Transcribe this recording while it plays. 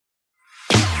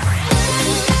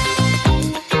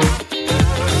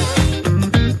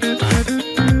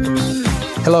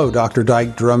Hello, Dr.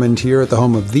 Dyke Drummond here at the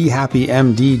home of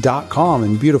thehappymd.com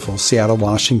in beautiful Seattle,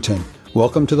 Washington.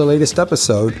 Welcome to the latest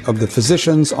episode of the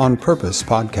Physicians on Purpose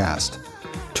podcast.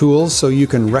 Tools so you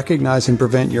can recognize and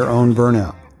prevent your own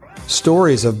burnout.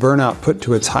 Stories of burnout put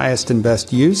to its highest and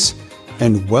best use,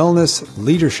 and wellness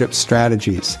leadership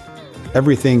strategies.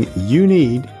 Everything you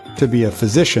need to be a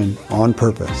physician on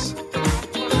purpose.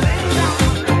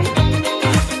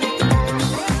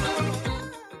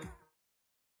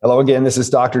 Hello again, this is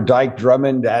Dr. Dyke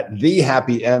Drummond at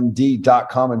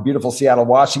thehappymd.com in beautiful Seattle,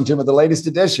 Washington with the latest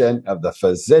edition of the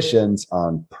Physicians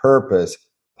on Purpose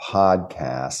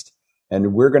podcast.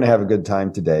 And we're going to have a good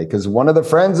time today because one of the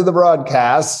friends of the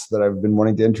broadcast that I've been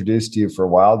wanting to introduce to you for a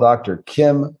while, Dr.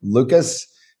 Kim Lucas,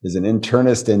 is an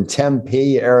internist in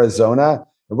Tempe, Arizona.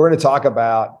 And we're going to talk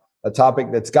about a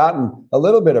topic that's gotten a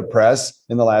little bit of press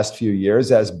in the last few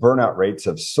years as burnout rates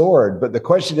have soared. But the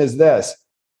question is this.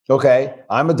 Okay,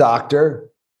 I'm a doctor.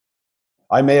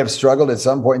 I may have struggled at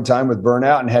some point in time with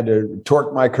burnout and had to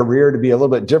torque my career to be a little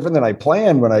bit different than I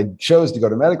planned when I chose to go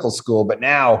to medical school. But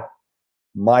now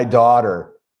my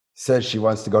daughter says she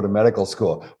wants to go to medical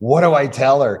school. What do I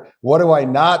tell her? What do I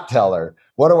not tell her?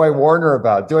 What do I warn her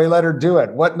about? Do I let her do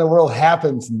it? What in the world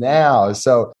happens now?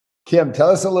 So Kim, tell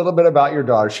us a little bit about your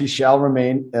daughter. She shall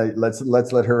remain, let's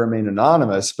let her remain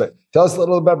anonymous, but tell us a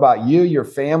little bit about you, your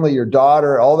family, your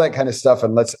daughter, all that kind of stuff.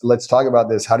 And let's talk about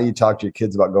this. How do you talk to your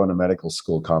kids about going to medical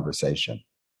school conversation?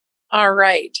 All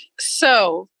right.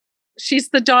 So she's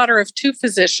the daughter of two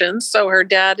physicians. So her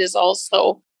dad is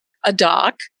also a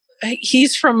doc.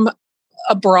 He's from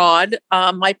abroad.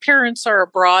 My parents are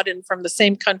abroad and from the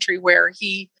same country where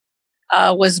he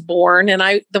was born.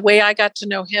 And the way I got to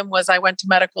know him was I went to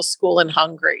medical school in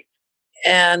Hungary.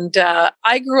 And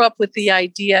I grew up with the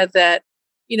idea that,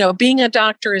 being a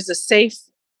doctor is a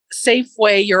safe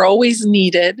way. You're always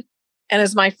needed. And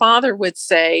as my father would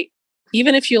say,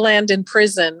 even if you land in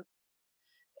prison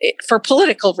for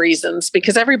political reasons,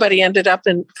 because everybody ended up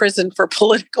in prison for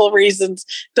political reasons,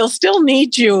 they'll still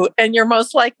need you and you're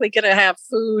most likely going to have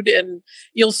food and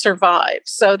you'll survive.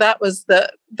 So that was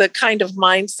the kind of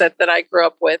mindset that I grew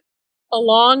up with,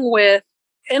 along with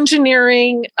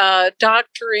engineering,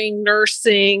 doctoring,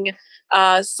 nursing,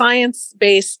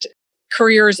 science-based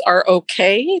careers are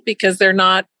okay because they're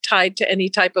not tied to any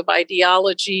type of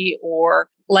ideology or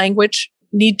language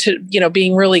need to,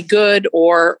 being really good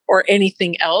or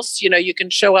anything else. You can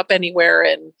show up anywhere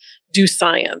and do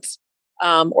science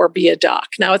or be a doc.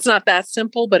 Now, it's not that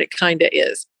simple, but it kind of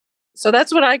is. So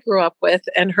that's what I grew up with.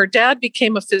 And her dad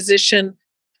became a physician.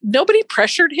 Nobody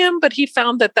pressured him, but he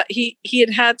found that he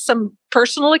had some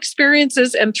personal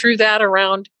experiences. And through that,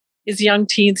 around his young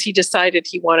teens, he decided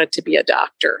he wanted to be a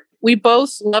doctor. We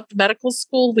both loved medical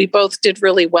school. We both did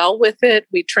really well with it.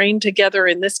 We trained together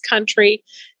in this country.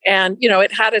 And,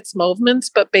 it had its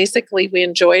moments, but basically we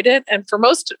enjoyed it. And for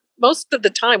most of the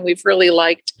time, we've really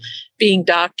liked being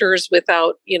doctors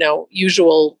without,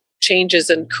 usual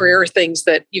changes and career things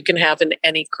that you can have in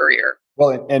any career.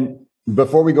 Well, and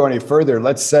before we go any further,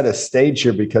 let's set a stage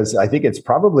here because I think it's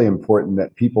probably important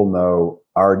that people know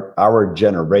our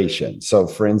generation. So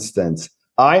for instance,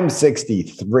 I'm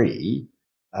 63.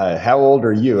 How old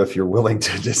are you, if you're willing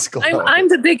to disclose?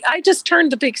 I just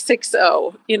turned the big 60,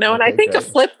 and I think a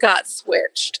flip got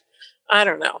switched. I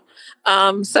don't know.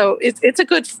 So it's a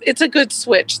good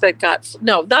switch that got,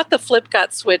 no, not the flip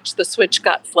got switched. The switch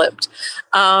got flipped.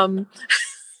 And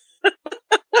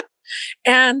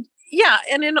yeah.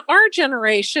 And in our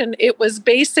generation, it was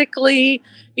basically,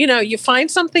 you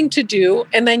find something to do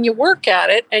and then you work at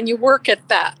it and you work at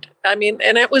that. And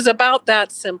it was about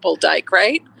that simple, Dyke,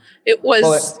 right? It was.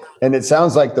 Well, and it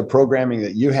sounds like the programming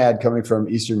that you had coming from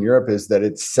Eastern Europe is that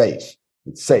it's safe.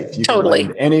 It's safe. You totally can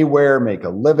land anywhere, make a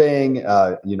living.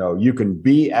 You can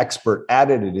be expert at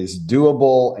it. It is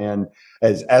doable. And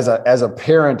as a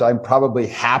parent, I'm probably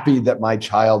happy that my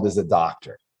child is a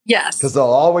doctor. Yes, because they'll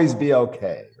always be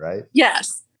okay, right?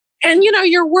 Yes, and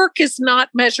your work is not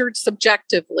measured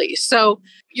subjectively, so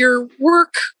your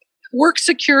work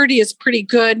security is pretty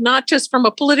good, not just from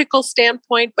a political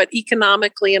standpoint, but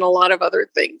economically and a lot of other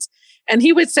things. And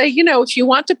he would say, if you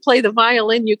want to play the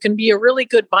violin, you can be a really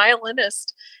good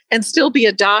violinist and still be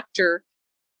a doctor.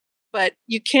 But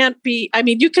you can't be,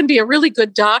 you can be a really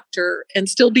good doctor and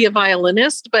still be a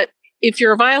violinist. But if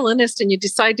you're a violinist and you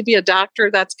decide to be a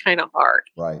doctor, that's kind of hard.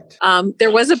 Right.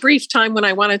 There was a brief time when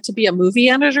I wanted to be a movie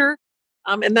editor.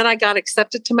 And then I got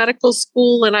accepted to medical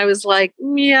school and I was like,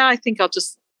 yeah, I think I'll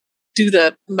just do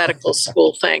the medical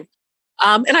school thing.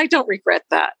 And I don't regret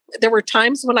that. There were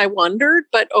times when I wondered,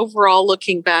 but overall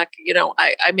looking back,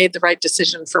 I made the right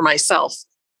decision for myself.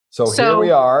 So here we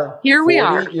are, Here we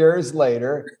 40 are. years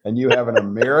later, and you have an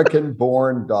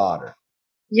American-born daughter.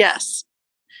 Yes.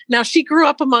 Now, she grew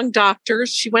up among doctors.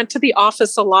 She went to the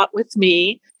office a lot with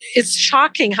me. It's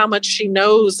shocking how much she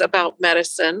knows about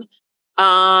medicine.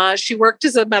 She worked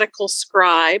as a medical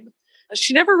scribe.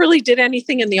 She never really did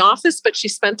anything in the office, but she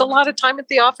spent a lot of time at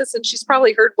the office, and she's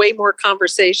probably heard way more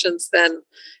conversations than,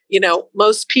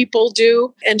 most people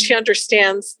do. And she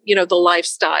understands, the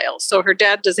lifestyle. So her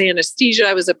dad does anesthesia.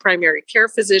 I was a primary care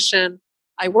physician.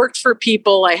 I worked for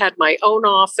people. I had my own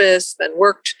office, then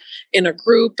worked in a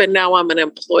group, and now I'm an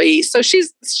employee. So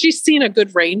she's seen a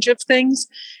good range of things.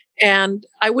 And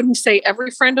I wouldn't say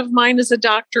every friend of mine is a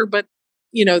doctor, but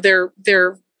there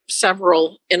are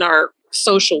several in our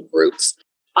social groups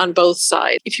on both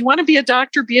sides. If you want to be a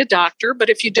doctor, be a doctor. But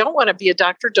if you don't want to be a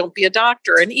doctor, don't be a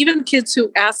doctor. And even kids who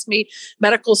ask me,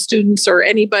 medical students or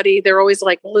anybody, they're always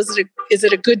like, well, is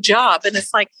it a good job? And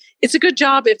it's like, it's a good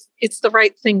job if it's the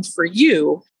right thing for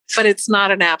you, but it's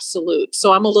not an absolute.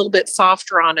 So I'm a little bit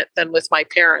softer on it than with my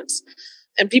parents.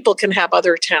 And people can have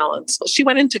other talents. She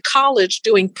went into college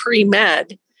doing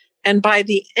pre-med. And by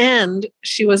the end,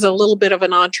 she was a little bit of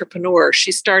an entrepreneur.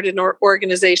 She started an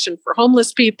organization for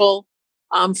homeless people.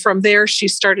 From there, she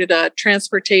started a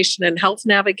transportation and health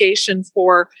navigation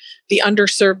for the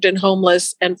underserved and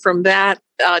homeless. And from that,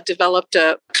 developed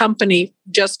a company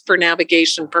just for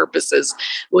navigation purposes,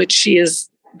 which she has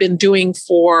been doing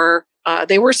for,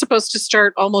 they were supposed to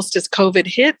start almost as COVID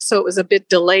hit. So it was a bit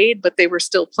delayed, but they were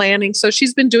still planning. So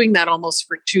she's been doing that almost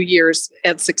for 2 years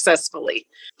and successfully.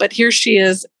 But here she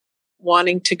is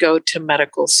wanting to go to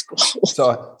medical school.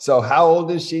 So how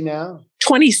old is she now?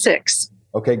 26.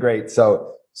 Okay, great.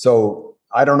 So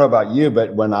I don't know about you,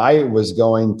 but when I was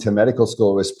going to medical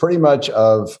school, it was pretty much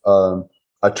of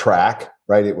a track,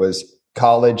 right? It was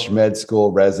college, med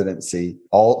school, residency,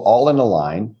 all in a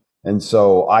line. And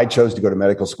so I chose to go to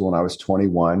medical school when I was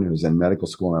 21. Who was in medical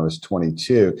school when I was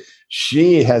 22.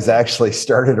 She has actually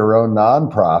started her own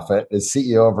nonprofit, is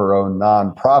CEO of her own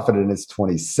nonprofit, and is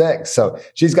 26. So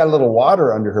she's got a little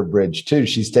water under her bridge too.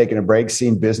 She's taken a break,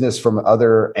 seen business from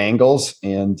other angles,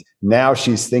 and now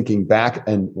she's thinking back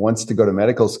and wants to go to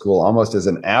medical school almost as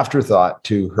an afterthought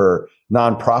to her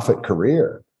nonprofit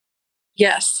career.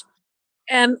 Yes.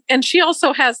 And she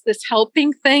also has this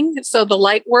helping thing. So the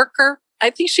light worker, I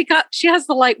think she has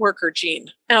the light worker gene.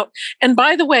 Now, and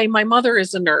by the way, my mother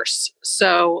is a nurse.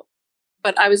 So,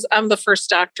 but I'm the first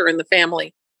doctor in the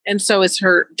family. And so is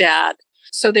her dad.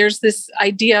 So there's this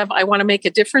idea of, I want to make a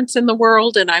difference in the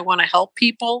world and I want to help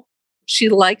people. She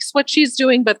likes what she's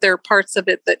doing, but there are parts of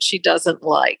it that she doesn't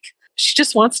like. She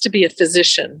just wants to be a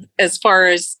physician as far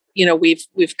as,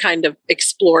 we've kind of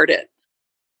explored it.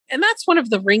 And that's one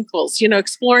of the wrinkles,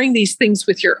 exploring these things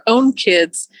with your own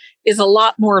kids is a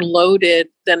lot more loaded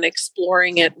than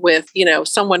exploring it with,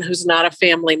 someone who's not a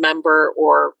family member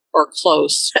or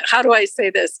close. How do I say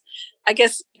this? I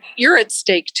guess you're at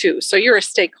stake too. So you're a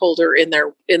stakeholder in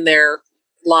their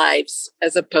lives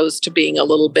as opposed to being a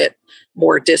little bit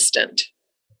more distant.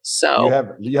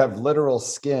 So you have literal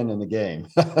skin in the game.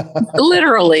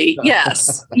 Literally.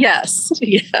 Yes. Yes.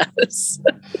 Yes.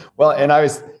 Well, and I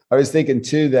was thinking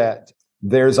too that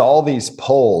there's all these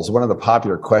polls. One of the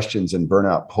popular questions in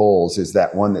burnout polls is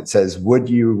that one that says, would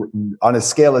you, on a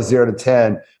scale of 0 to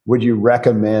 10, would you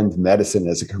recommend medicine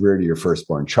as a career to your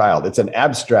firstborn child? It's an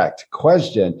abstract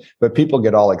question, but people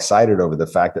get all excited over the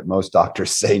fact that most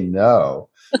doctors say no.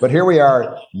 But here we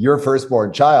are, your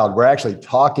firstborn child. We're actually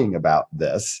talking about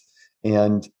this.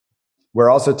 And we're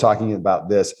also talking about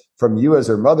this from you as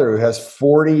her mother, who has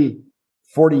 40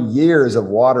 years of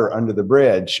water under the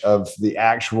bridge of the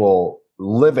actual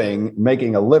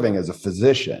making a living as a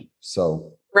physician.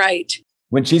 So, right.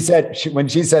 When she said,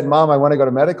 Mom, I want to go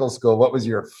to medical school, what was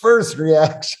your first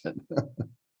reaction?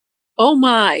 Oh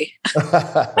my.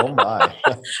 Oh my.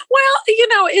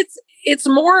 Well, it's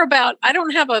more about, I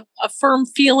don't have a firm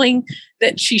feeling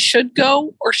that she should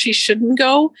go or she shouldn't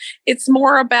go. It's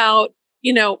more about,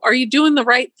 are you doing the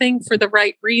right thing for the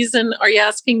right reason? Are you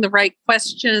asking the right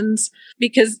questions?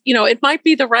 Because, it might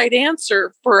be the right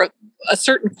answer for a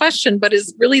certain question, but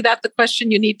is really that the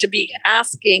question you need to be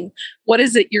asking? What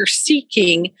is it you're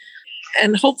seeking?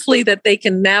 And hopefully that they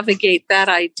can navigate that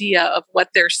idea of what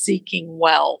they're seeking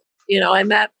well,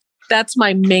 and that's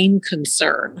my main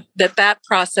concern, that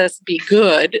process be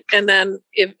good. And then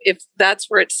if that's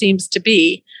where it seems to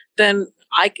be, then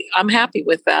I'm happy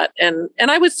with that. And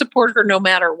I would support her no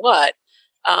matter what.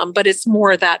 But it's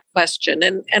more that question.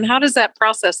 And how does that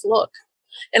process look?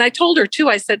 And I told her too,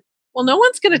 I said, Well, no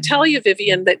one's going to tell you,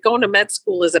 Vivian, that going to med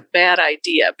school is a bad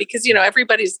idea because,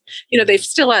 everybody's, they've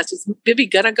still asked, is Vivi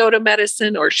going to go to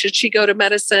medicine or should she go to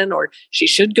medicine or she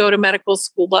should go to medical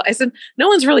school? But I said, no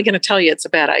one's really going to tell you it's a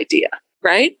bad idea,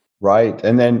 right? Right.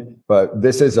 And then, but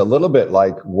this is a little bit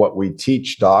like what we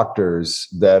teach doctors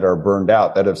that are burned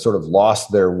out, that have sort of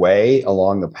lost their way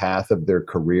along the path of their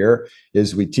career,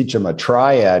 is we teach them a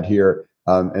triad here.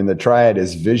 And the triad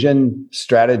is vision,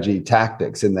 strategy,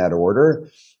 tactics, in that order.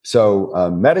 So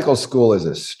medical school is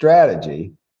a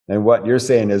strategy. And what you're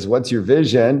saying is, what's your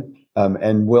vision?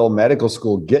 And will medical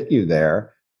school get you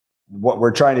there? What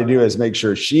we're trying to do is make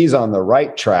sure she's on the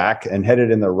right track and headed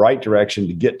in the right direction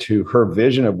to get to her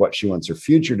vision of what she wants her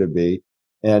future to be.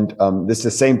 And this is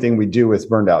the same thing we do with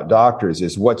burned out doctors,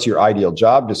 is what's your ideal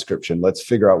job description? Let's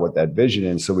figure out what that vision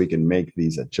is so we can make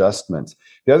these adjustments.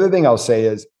 The other thing I'll say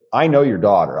is, I know your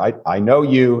daughter. I know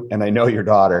you and I know your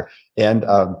daughter. And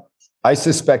I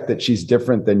suspect that she's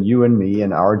different than you and me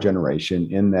in our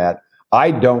generation, in that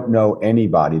I don't know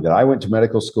anybody that I went to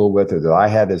medical school with or that I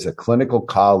had as a clinical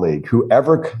colleague who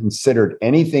ever considered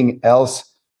anything else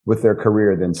with their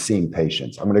career than seeing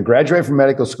patients. I'm going to graduate from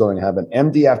medical school and have an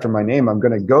MD after my name. I'm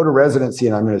going to go to residency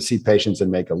and I'm going to see patients and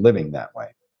make a living that way.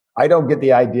 I don't get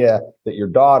the idea that your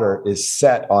daughter is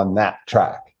set on that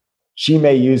track. She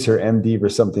may use her MD for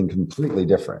something completely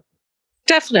different.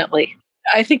 Definitely.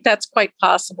 I think that's quite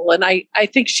possible. And I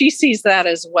think she sees that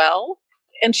as well.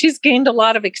 And she's gained a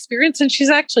lot of experience and she's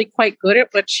actually quite good at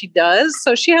what she does.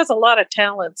 So she has a lot of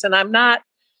talents and I'm not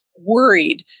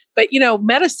worried. But,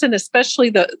 medicine,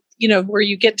 especially where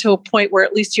you get to a point where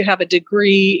at least you have a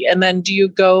degree and then do you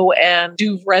go and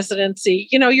do residency?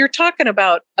 You're talking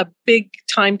about a big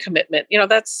time commitment.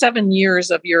 That's 7 years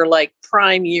of your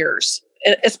prime years,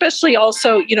 especially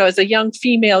also, as a young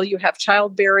female, you have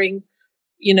childbearing,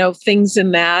 things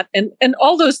in that. And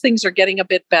all those things are getting a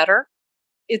bit better.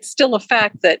 It's still a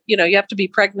fact that, you have to be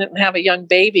pregnant and have a young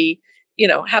baby,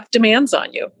 have demands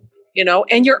on you,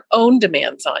 and your own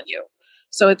demands on you.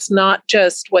 So it's not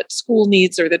just what school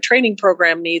needs or the training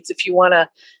program needs. If you want to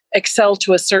excel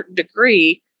to a certain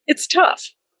degree, it's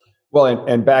tough. Well,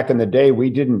 and back in the day, we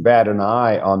didn't bat an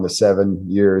eye on the 7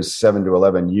 to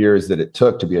 11 years that it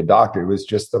took to be a doctor. It was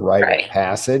just the rite of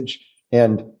passage.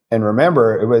 And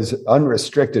remember, it was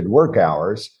unrestricted work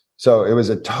hours. So it was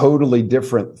a totally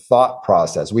different thought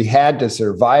process. We had to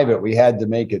survive it. We had to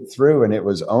make it through, and it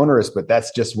was onerous, but that's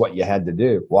just what you had to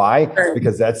do. Why?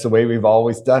 Because that's the way we've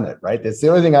always done it, right? That's the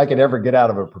only thing I could ever get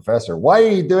out of a professor. Why are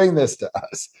you doing this to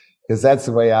us? Because that's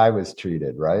the way I was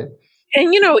treated, right?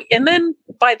 And, and then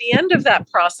by the end of that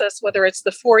process, whether it's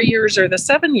the 4 years or the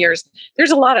 7 years,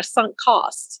 there's a lot of sunk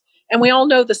costs. And we all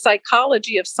know the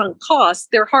psychology of sunk costs.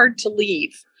 They're hard to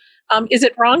leave. Is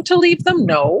it wrong to leave them?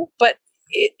 No, but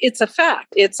it's a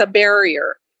fact. It's a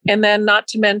barrier. And then not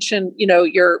to mention,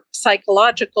 your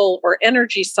psychological or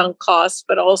energy sunk costs,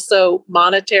 but also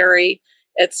monetary,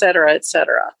 et cetera,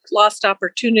 lost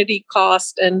opportunity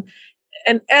cost. And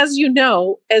as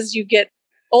as you get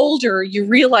older, you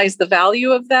realize the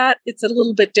value of that. It's a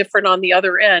little bit different on the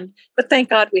other end, but thank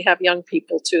God we have young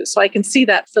people too. So I can see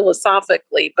that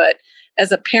philosophically, but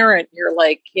as a parent, you're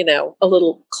a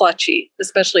little clutchy,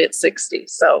 especially at 60.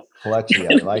 So clutchy,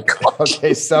 I like it.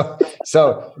 Okay,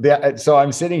 so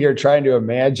I'm sitting here trying to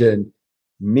imagine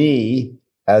me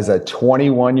as a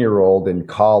 21-year-old in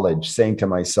college saying to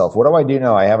myself, what do I do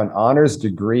now? I have an honors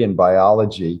degree in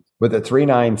biology with a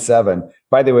 397.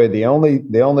 By the way, the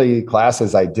only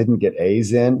classes I didn't get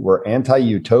A's in were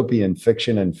anti-utopian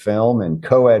fiction and film and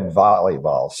co-ed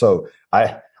volleyball. So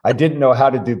I didn't know how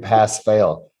to do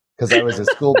pass-fail, because I was a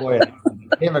schoolboy and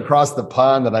I came across the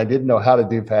pond and I didn't know how to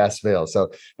do pass-fail.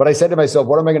 But I said to myself,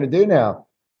 what am I going to do now?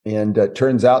 And it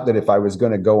turns out that if I was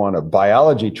going to go on a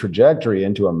biology trajectory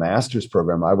into a master's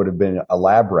program, I would have been a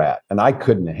lab rat, and I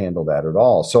couldn't handle that at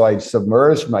all. So I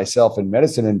submerged myself in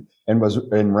medicine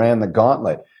and ran the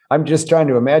gauntlet. I'm just trying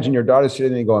to imagine your daughter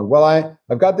sitting there going, well,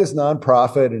 I've got this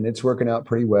nonprofit and it's working out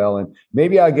pretty well. And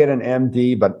maybe I'll get an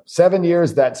MD, but 7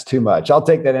 years, that's too much. I'll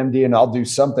take that MD and I'll do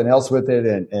something else with it.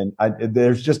 And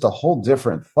there's just a whole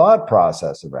different thought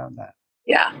process around that.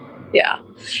 Yeah.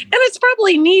 And it's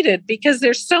probably needed because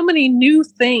there's so many new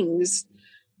things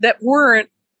that weren't,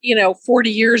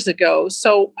 40 years ago.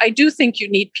 So I do think you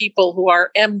need people who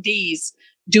are MDs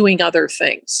doing other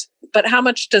things. But how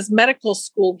much does medical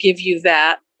school give you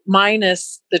that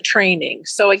minus the training?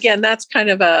 So again, that's kind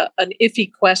of an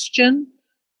iffy question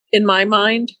in my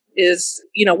mind is,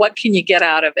 what can you get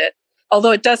out of it?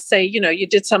 Although it does say, you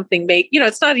did something,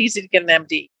 it's not easy to get an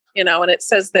MD, and it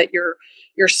says that you're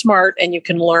smart and you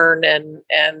can learn and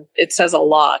it says a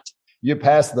lot. You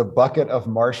passed the bucket of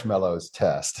marshmallows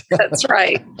test. That's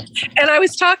right. And I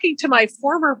was talking to my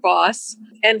former boss,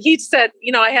 and he said,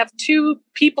 I have two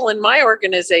people in my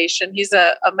organization. He's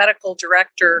a medical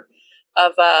director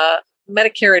of a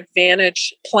Medicare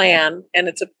Advantage plan,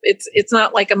 and it's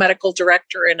not like a medical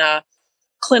director in a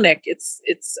clinic. It's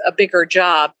a bigger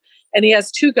job. And he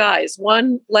has two guys.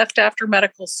 One left after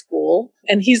medical school,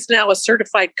 and he's now a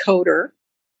certified coder.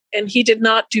 And he did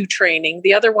not do training.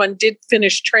 The other one did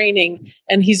finish training,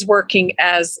 and he's working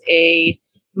as a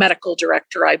medical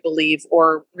director, I believe,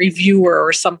 or reviewer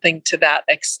or something to that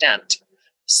extent.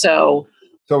 So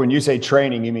when you say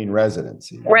training, you mean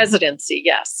residency? Right? Residency,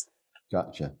 yes.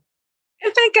 Gotcha.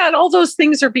 And thank God all those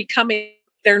things are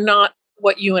they're not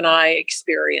what you and I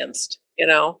experienced,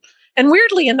 And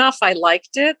weirdly enough, I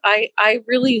liked it. I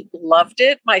really loved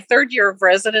it. My third year of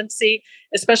residency,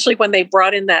 especially when they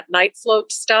brought in that night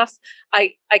float stuff,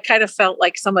 I kind of felt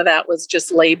like some of that was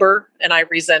just labor, and I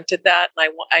resented that.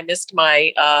 And I missed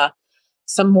my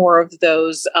some more of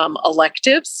those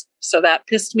electives, so that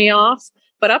pissed me off.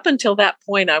 But up until that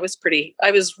point, I was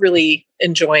really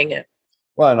enjoying it.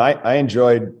 Well, and I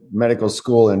enjoyed medical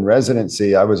school and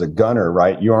residency. I was a gunner,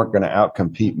 right? You aren't going to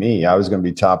outcompete me. I was going to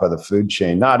be top of the food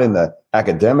chain, not in the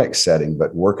academic setting,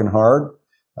 but working hard.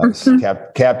 I was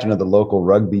captain of the local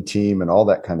rugby team and all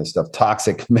that kind of stuff.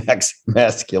 Toxic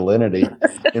masculinity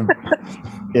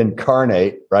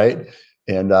incarnate, right?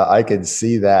 And I could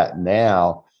see that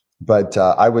now. But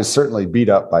I was certainly beat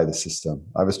up by the system.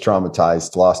 I was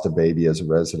traumatized, lost a baby as a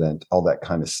resident, all that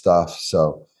kind of stuff.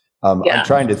 So I'm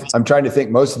trying to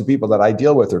think. Most of the people that I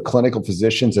deal with are clinical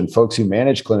physicians and folks who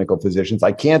manage clinical physicians.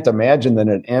 I can't imagine that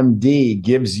an MD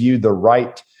gives you the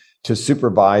right to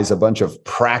supervise a bunch of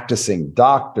practicing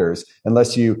doctors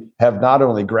unless you have not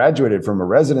only graduated from a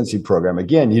residency program.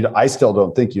 Again, I still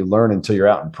don't think you learn until you're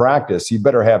out in practice. You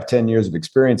better have 10 years of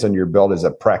experience on your belt as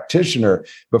a practitioner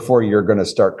before you're going to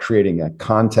start creating a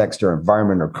context or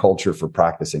environment or culture for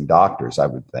practicing doctors, I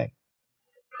would think.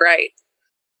 Right.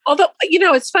 Although,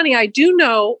 it's funny, I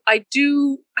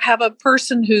do have a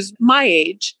person who's my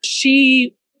age.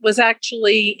 She was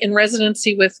actually in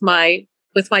residency with my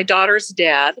daughter's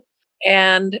dad,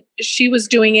 and she was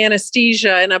doing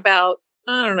anesthesia, and about,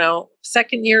 I don't know,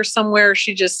 second year somewhere,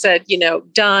 she just said,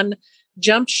 done,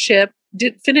 jumped ship,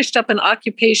 finished up an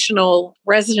occupational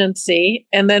residency,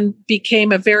 and then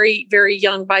became a very, very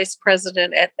young vice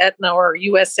president at Aetna or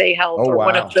USA Health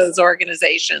one of those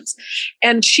organizations.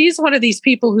 And she's one of these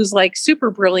people who's like super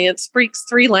brilliant, speaks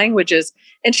 3 languages,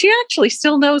 and she actually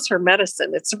still knows her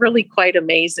medicine. It's really quite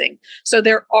amazing. So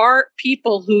there are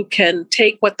people who can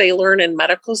take what they learn in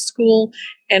medical school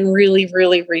and really,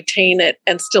 really retain it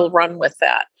and still run with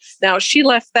that. Now, she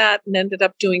left that and ended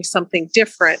up doing something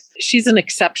different. She's an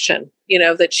exception,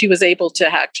 that she was able to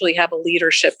actually have a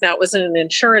leadership. Now, it wasn't an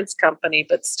insurance company,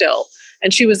 but still.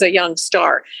 And she was a young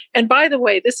star. And by the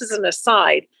way, this is an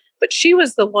aside, but she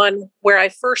was the one where I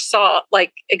first saw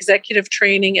like executive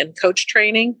training and coach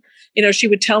training. She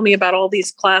would tell me about all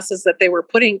these classes that they were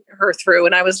putting her through.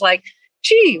 And I was like,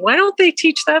 gee, why don't they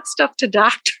teach that stuff to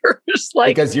doctors?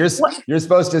 Because you're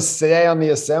supposed to stay on the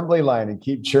assembly line and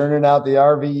keep churning out the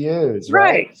RVUs,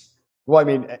 right? Well, I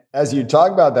mean, as you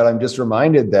talk about that, I'm just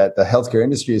reminded that the healthcare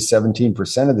industry is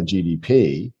 17% of the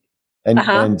GDP.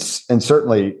 And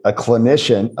certainly a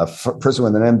clinician, a person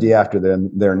with an MD after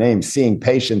their name, seeing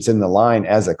patients in the line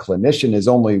as a clinician is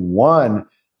only one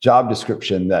job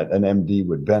description that an MD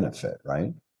would benefit,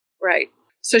 right? Right.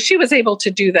 So she was able to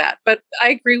do that. But I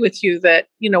agree with you that,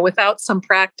 without some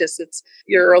practice,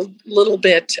 you're a little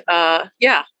bit,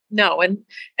 no.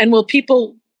 And will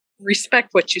people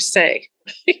respect what you say?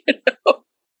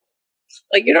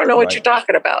 Like you don't know what you're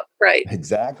talking about. Right.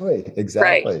 Exactly.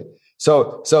 Right.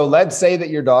 So let's say that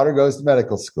your daughter goes to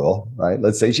medical school, right?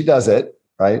 Let's say she does it,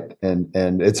 right?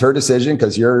 And it's her decision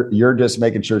because you're just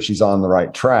making sure she's on the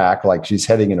right track, like she's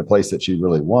heading in a place that she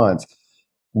really wants.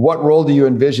 What role do you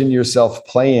envision yourself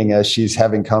playing as she's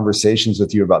having conversations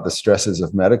with you about the stresses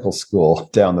of medical school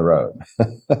down the road?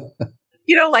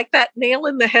 Like that nail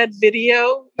in the head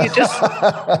video.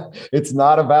 It's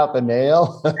not about the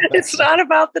nail. It's not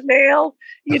about the nail.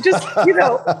 You just,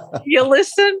 you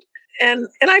listen. And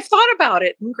I've thought about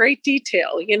it in great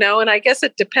detail, and I guess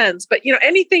it depends. But,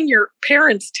 anything your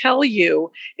parents tell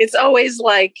you, it's always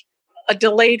like a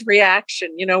delayed reaction,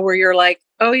 where you're like,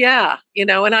 oh, yeah,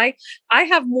 and I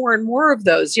have more and more of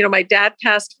those. My dad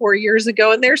passed 4 years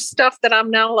ago, and there's stuff that I'm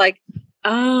now like,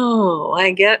 oh,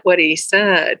 I get what he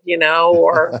said,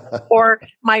 or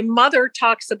my mother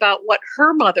talks about what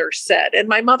her mother said. And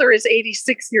my mother is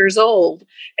 86 years old.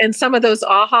 And some of those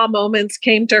aha moments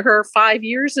came to her 5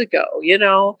 years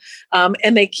ago,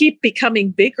 and they keep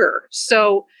becoming bigger.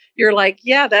 So you're like,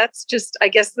 yeah, that's just, I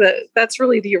guess that's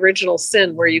really the original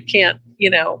sin where you can't,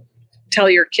 tell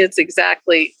your kids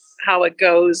exactly how it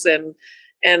goes. And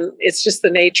it's just the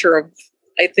nature of,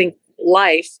 I think,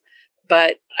 life.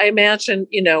 But I imagine,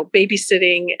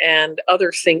 babysitting and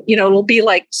other things, it'll be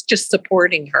like just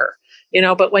supporting her,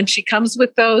 but when she comes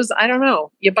with those, I don't know,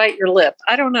 you bite your lip.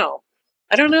 I don't know,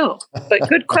 but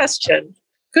good question.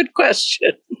 Good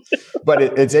question. But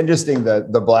it's interesting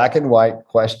that the black and white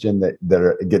question that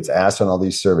gets asked on all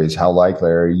these surveys, how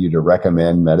likely are you to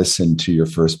recommend medicine to your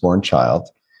firstborn child,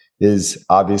 is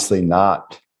obviously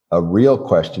not a real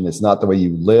question. It's not the way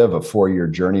you live a 4-year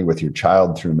journey with your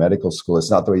child through medical school. It's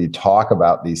not the way you talk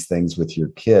about these things with your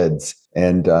kids.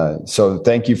 And so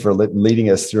thank you for leading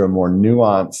us through a more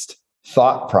nuanced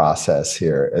thought process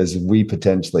here as we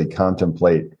potentially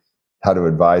contemplate how to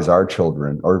advise our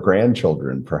children or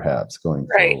grandchildren, perhaps, going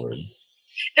forward.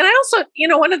 And I also,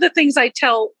 one of the things I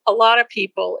tell a lot of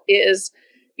people is,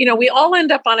 we all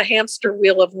end up on a hamster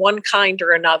wheel of one kind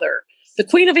or another. The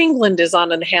Queen of England is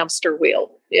on a hamster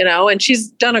wheel, and she's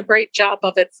done a great job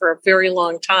of it for a very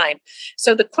long time.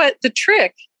 So the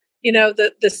trick,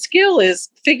 the skill is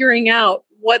figuring out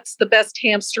what's the best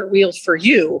hamster wheel for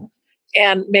you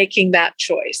and making that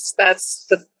choice. That's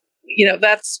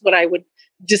that's what I would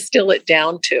distill it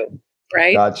down to,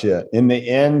 right? Gotcha. In the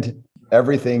end,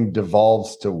 everything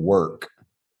devolves to work.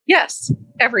 Yes,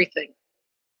 everything.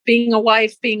 Being a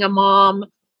wife, being a mom,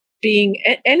 being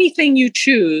anything you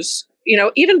choose,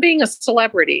 even being a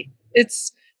celebrity,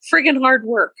 it's friggin' hard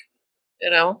work,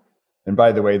 And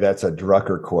by the way, that's a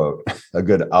Drucker quote, a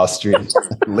good Austrian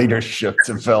leadership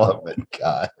development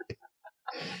guy.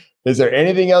 Is there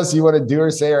anything else you want to do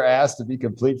or say or ask to be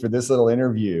complete for this little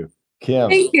interview, Kim?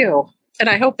 Thank you. And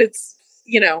I hope it's,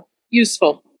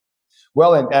 useful.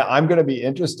 Well, and I'm going to be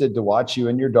interested to watch you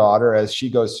and your daughter as she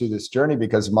goes through this journey,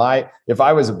 because if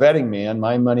I was a betting man,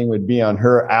 my money would be on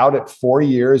her out at 4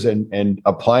 years and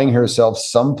applying herself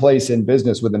someplace in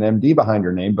business with an MD behind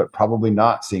her name, but probably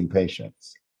not seeing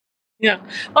patients. Yeah.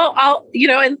 Oh,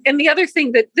 and the other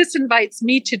thing that this invites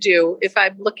me to do, if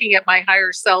I'm looking at my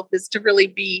higher self, is to really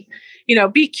be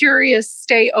curious,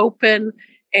 stay open,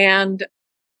 and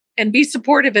be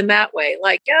supportive in that way.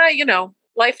 Like,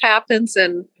 life happens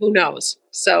and who knows?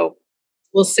 So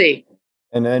we'll see.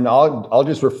 And then I'll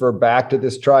just refer back to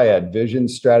this triad: vision,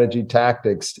 strategy,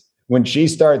 tactics. When she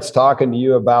starts talking to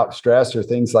you about stress or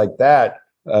things like that,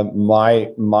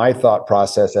 my thought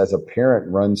process as a parent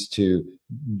runs to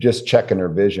just checking her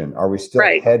vision. Are we still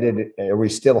headed? Are we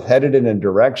still headed in a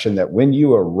direction that when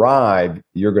you arrive,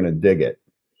 you're going to dig it?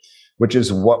 Which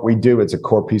is what we do. It's a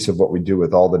core piece of what we do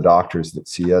with all the doctors that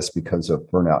see us because of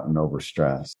burnout and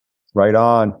overstress. Right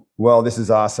on. Well, this is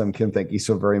awesome, Kim. Thank you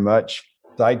so very much.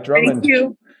 Dyke Drummond. Thank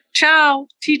you. Ciao.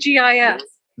 TGIF.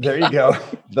 There you go.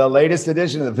 The latest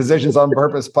edition of the Physicians on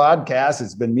Purpose podcast.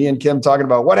 It's been me and Kim talking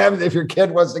about what happens if your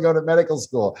kid wants to go to medical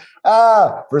school.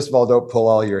 First of all, don't pull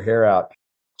all your hair out.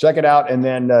 Check it out. And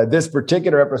then this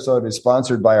particular episode is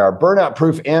sponsored by our Burnout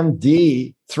Proof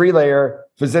MD 3-layer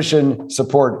physician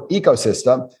support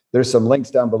ecosystem. There's some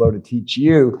links down below to teach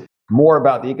you more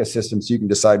about the ecosystem so you can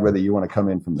decide whether you want to come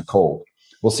in from the cold.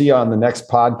 We'll see you on the next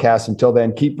podcast. Until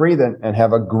then, keep breathing and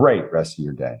have a great rest of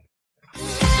your day.